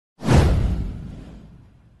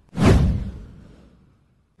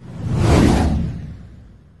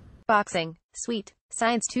Boxing. Sweet.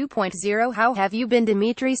 Science 2.0. How have you been,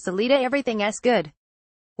 Dmitriy Salita Everything? Good.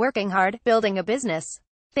 Working hard, building a business.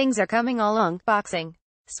 Things are coming along. Boxing.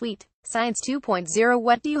 Sweet. Science 2.0.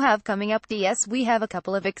 What do you have coming up? We have a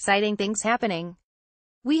couple of exciting things happening.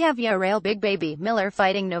 We have Yarrail Big Baby Miller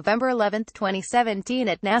fighting November 11, 2017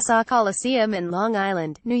 at Nassau Coliseum in Long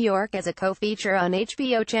Island, New York as a co-feature on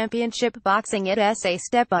HBO Championship Boxing. It's a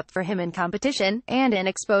step up for him in competition and in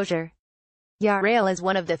exposure. Yarrail is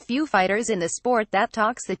one of the few fighters in the sport that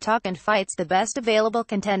talks the talk and fights the best available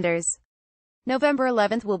contenders. November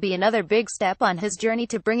 11th will be another big step on his journey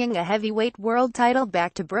to bringing a heavyweight world title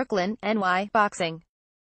back to Brooklyn, NY. Boxing.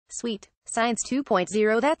 Sweet. Science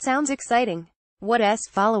 2.0. That sounds exciting. What's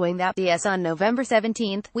following that? On November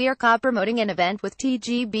 17th, we are co-promoting an event with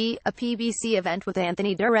TGB, a PBC event with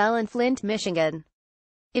Anthony Durrell in Flint, Michigan.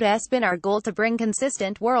 It has been our goal to bring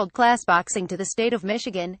consistent world-class boxing to the state of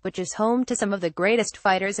Michigan, which is home to some of the greatest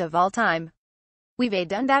fighters of all time. We've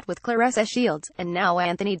done that with Claressa Shields, and now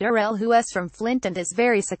Anthony Durrell, who is from Flint and is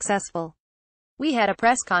very successful. We had a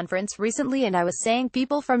press conference recently and I was saying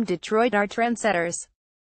people from Detroit are trendsetters.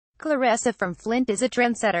 Claressa from Flint is a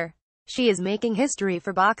trendsetter. She is making history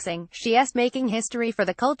for boxing, she is making history for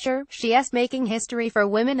the culture, she is making history for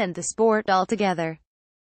women and the sport altogether.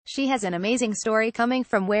 She has an amazing story coming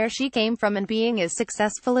from where she came from and being as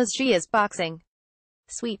successful as she is. Boxing.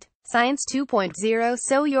 Sweet. Science 2.0.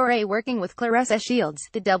 So you're working with Claressa Shields,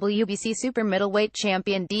 the WBC super middleweight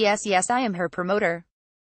champion. Yes, I am her promoter.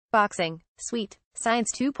 Boxing. Sweet.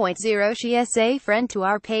 Science 2.0. She is a friend to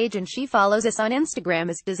our page and she follows us on Instagram,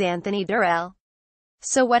 as does Anthony Durrell.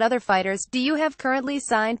 So what other fighters do you have currently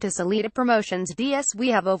signed to Salita Promotions? We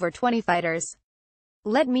have over 20 fighters.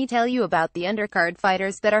 Let me tell you about the undercard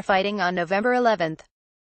fighters that are fighting on November 11th.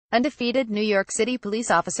 Undefeated New York City police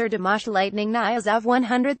officer Dimash Lightning Niyazov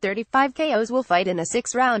 135 KOs will fight in a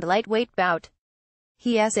 6-round lightweight bout.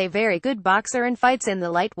 He is a very good boxer and fights in the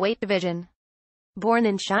lightweight division. Born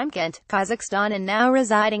in Shymkent, Kazakhstan and now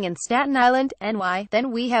residing in Staten Island, NY.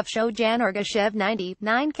 Then we have Shojan Orgashev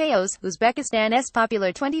 99 KOs, Uzbekistan's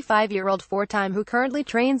popular 25-year-old four-time who currently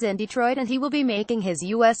trains in Detroit, and he will be making his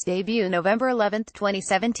U.S. debut November 11,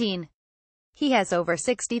 2017. He has over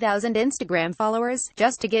 60,000 Instagram followers,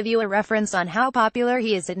 just to give you a reference on how popular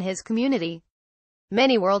he is in his community.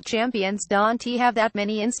 Many world champions don't have that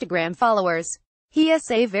many Instagram followers. He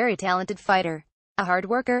is a very talented fighter. A hard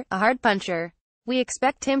worker, a hard puncher. We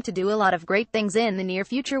expect him to do a lot of great things in the near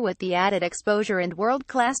future with the added exposure and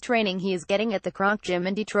world-class training he is getting at the Kronk Gym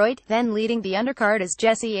in Detroit. Then leading the undercard is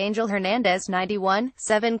Jesse Angel Hernandez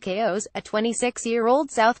 7 KOs, a 26-year-old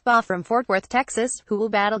southpaw from Fort Worth, Texas, who will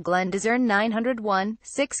battle Glenn Dizern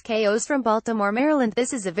 6 KOs from Baltimore, Maryland.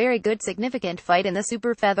 This is a very good significant fight in the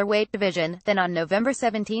super featherweight division. Then on November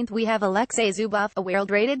 17th we have Alexei Zubov, a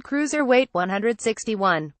world-rated cruiserweight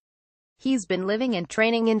 161. He's been living and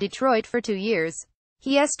training in Detroit for 2 years.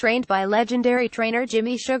 He is trained by legendary trainer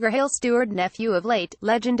Jimmy Sugar Hill Stewart, nephew of late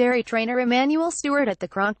legendary trainer Emmanuel Stewart at the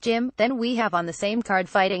Kronk Gym. Then we have on the same card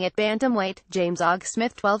fighting at bantamweight, James Og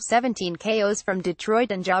Smith 17 KOs from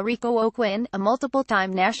Detroit and Jericho O'Quinn, a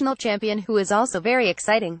multiple-time national champion who is also very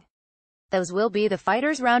exciting. Those will be the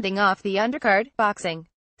fighters rounding off the undercard. Boxing.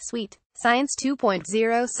 Sweet. Science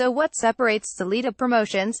 2.0. So what separates Salita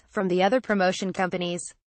Promotions from the other promotion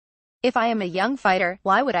companies? If I am a young fighter,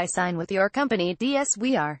 why would I sign with your company?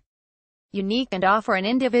 We are unique and offer an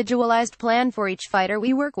individualized plan for each fighter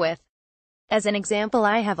we work with. As an example,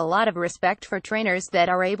 I have a lot of respect for trainers that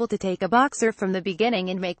are able to take a boxer from the beginning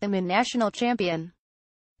and make them a national champion.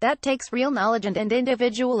 That takes real knowledge and an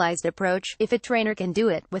individualized approach. If a trainer can do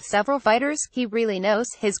it with several fighters, he really knows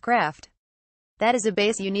his craft. That is a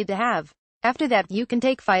base you need to have. After that, you can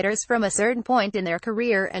take fighters from a certain point in their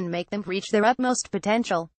career and make them reach their utmost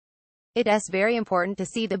potential. It is very important to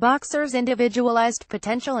see the boxer's individualized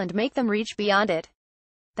potential and make them reach beyond it.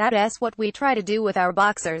 That is what we try to do with our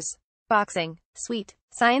boxers. Boxing. Sweet.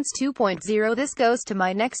 Science 2.0. This goes to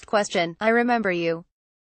my next question. I remember you.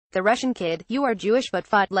 The Russian kid. You are Jewish but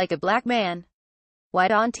fought like a black man. Why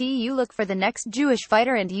don't you look for the next Jewish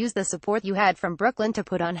fighter and use the support you had from Brooklyn to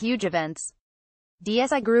put on huge events?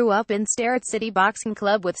 I grew up in Starrett City Boxing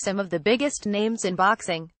Club with some of the biggest names in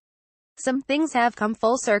boxing. Some things have come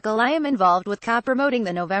full circle. I am involved with co-promoting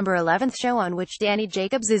the November 11th show on which Danny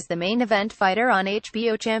Jacobs is the main event fighter on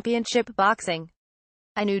HBO Championship Boxing.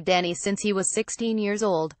 I knew Danny since he was 16 years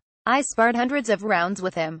old. I sparred hundreds of rounds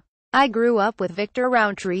with him. I grew up with Victor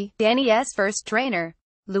Roundtree, Danny's first trainer,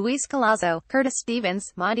 Luis Collazo, Curtis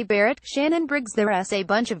Stevens, Monty Barrett, Shannon Briggs. There's a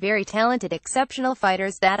bunch of very talented, exceptional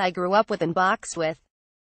fighters that I grew up with and boxed with.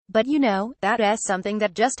 But that is something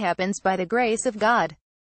that just happens by the grace of God.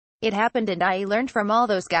 It happened and I learned from all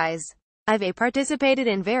those guys. I've participated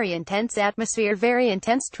in very intense atmosphere, very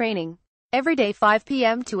intense training. Every day 5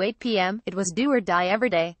 p.m. to 8 p.m., it was do or die every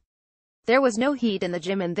day. There was no heat in the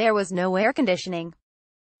gym and there was no air conditioning.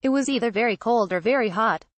 It was either very cold or very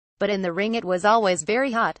hot. But in the ring it was always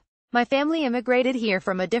very hot. My family immigrated here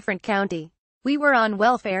from a different county. We were on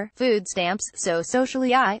welfare, food stamps, so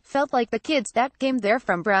socially I felt like the kids that came there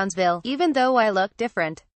from Brownsville, even though I looked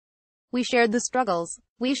different. We shared the struggles.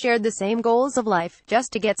 We shared the same goals of life,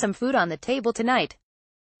 just to get some food on the table tonight.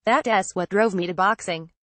 That's what drove me to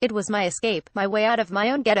boxing. It was my escape, my way out of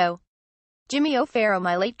my own ghetto. Jimmy O'Farrell,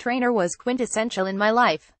 my late trainer, was quintessential in my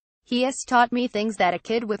life. He has taught me things that a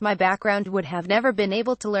kid with my background would have never been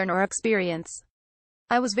able to learn or experience.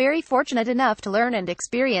 I was very fortunate enough to learn and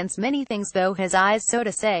experience many things through his eyes, so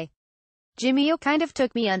to say. Jimmy O kind of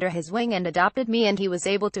took me under his wing and adopted me, and he was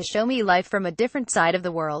able to show me life from a different side of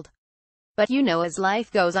the world. But you know, as life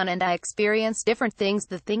goes on and I experience different things,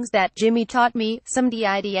 the things that Jimmy taught me, some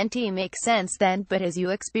didn't make sense then, but as you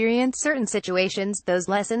experience certain situations, those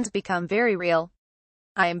lessons become very real.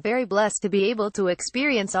 I am very blessed to be able to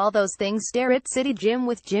experience all those things. Starrett City Gym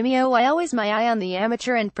with Jimmy O. I always my eye on the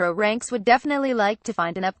amateur and pro ranks, would definitely like to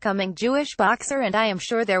find an upcoming Jewish boxer, and I am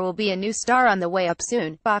sure there will be a new star on the way up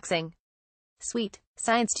soon. Boxing. Sweet.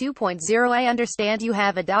 Science 2.0. I understand you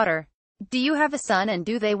have a daughter. Do you have a son and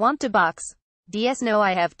do they want to box? DS No,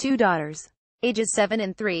 I have 2 daughters. Ages 7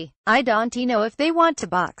 and 3. I don't know if they want to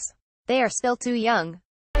box. They are still too young.